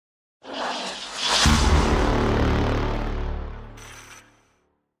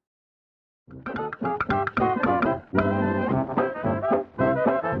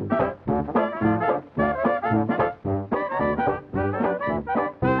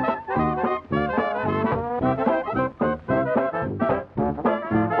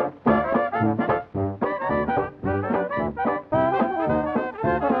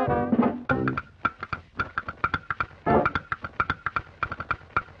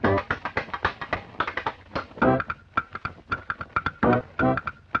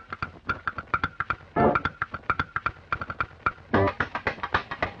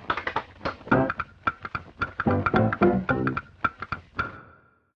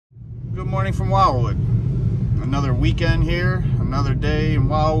Good morning from Wildwood. Another weekend here, another day in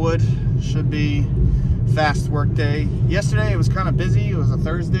Wildwood. Should be fast work day. Yesterday it was kind of busy. It was a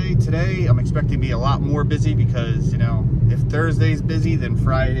Thursday. Today I'm expecting to be a lot more busy because, you know, if Thursday's busy, then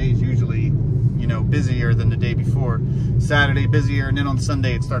Friday's usually, you know, busier than the day before. Saturday busier, and then on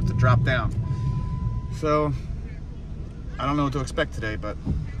Sunday it starts to drop down. So I don't know what to expect today, but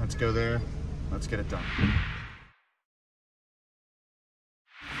let's go there. Let's get it done.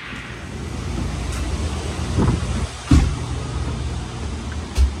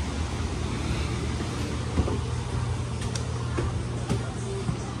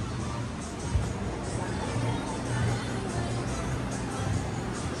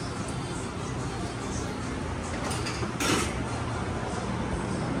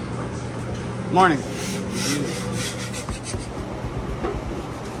 Morning.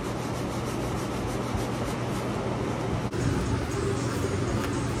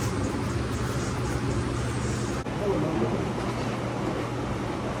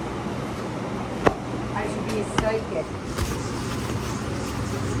 I should be a psychic.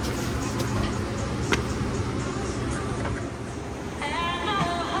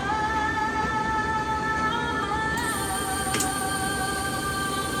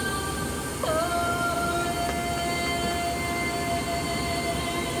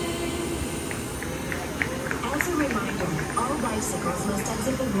 As a reminder, all bicycles must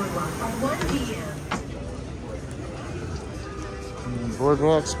exit the boardwalk by 1 p.m.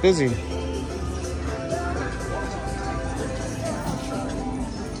 Boardwalk's busy.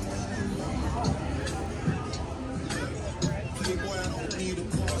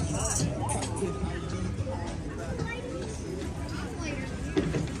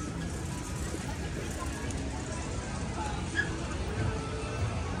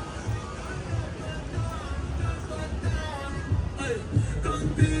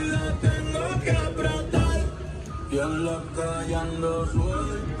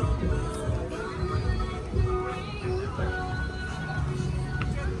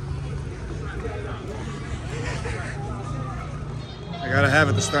 I gotta have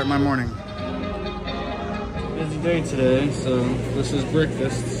it to start my morning. Busy day today, so this is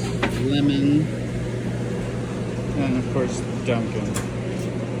breakfast, lemon, and of course Dunkin'.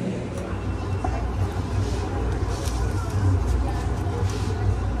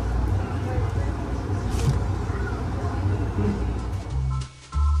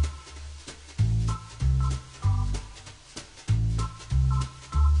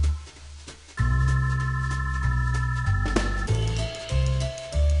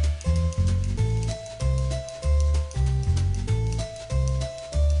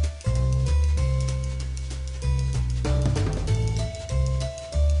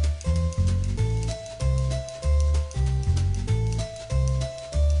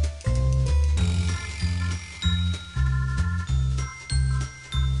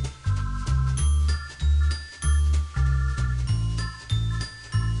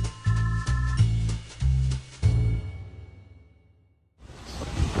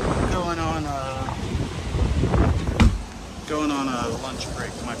 Going on a lunch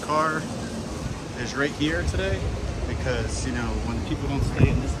break. My car is right here today because, you know, when people don't stay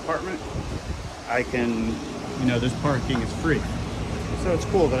in this apartment, I can, you know, this parking is free. So it's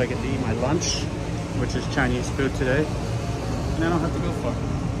cool that I get to eat my lunch, which is Chinese food today, and I don't have to go far.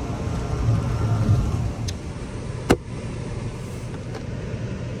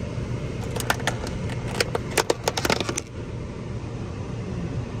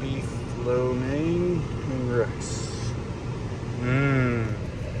 Beef lo mein and rice.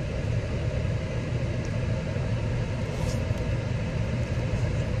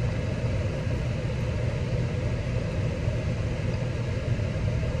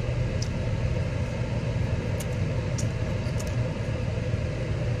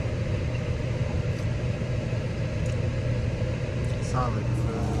 Solid.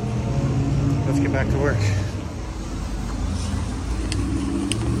 Let's get back to work.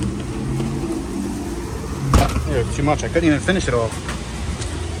 It was too much. I couldn't even finish it all.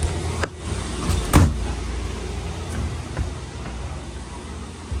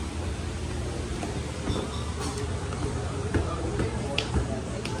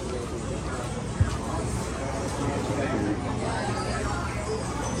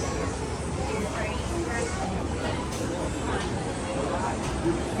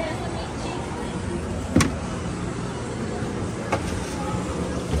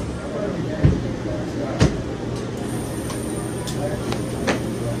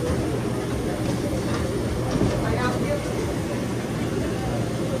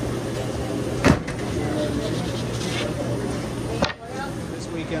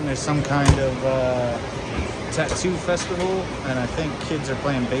 weekend. There's some kind of tattoo festival, and I think kids are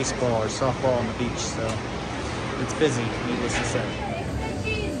playing baseball or softball on the beach, so it's busy, needless to say.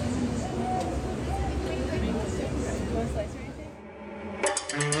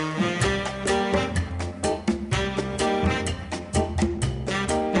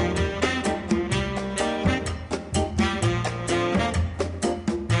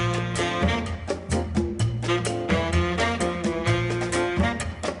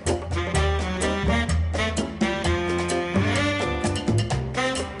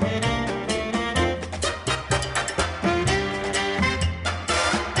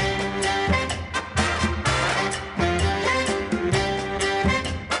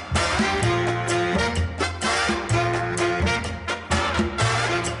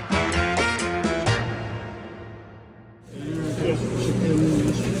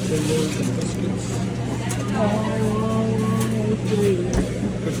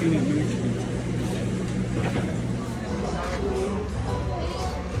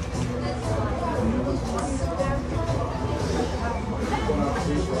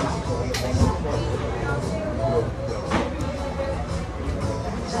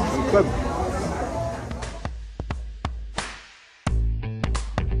 Good.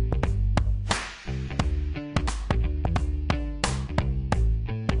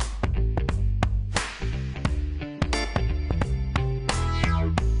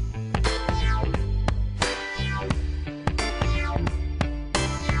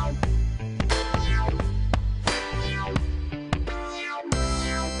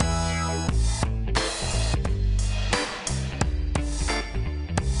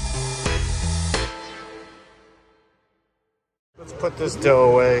 Let's put this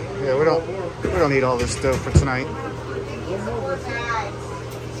dough away. Yeah, we don't need all this dough for tonight.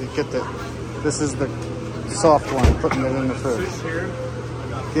 So you get this is the soft one, putting it in the food.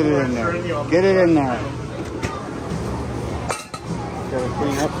 Get it in there. Get it in there. Gotta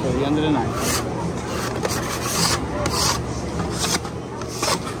clean up for the end of the night.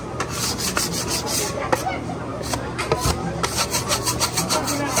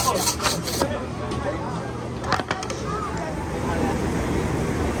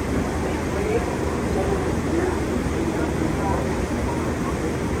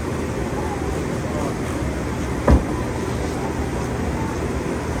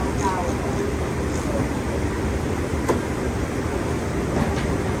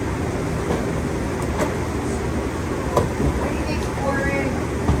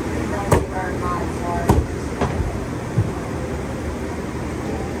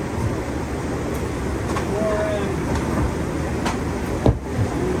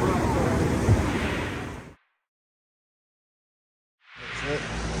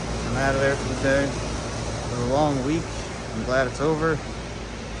 I'm out of there for the day. It was a long week. I'm glad it's over.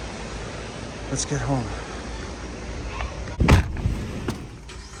 Let's get home.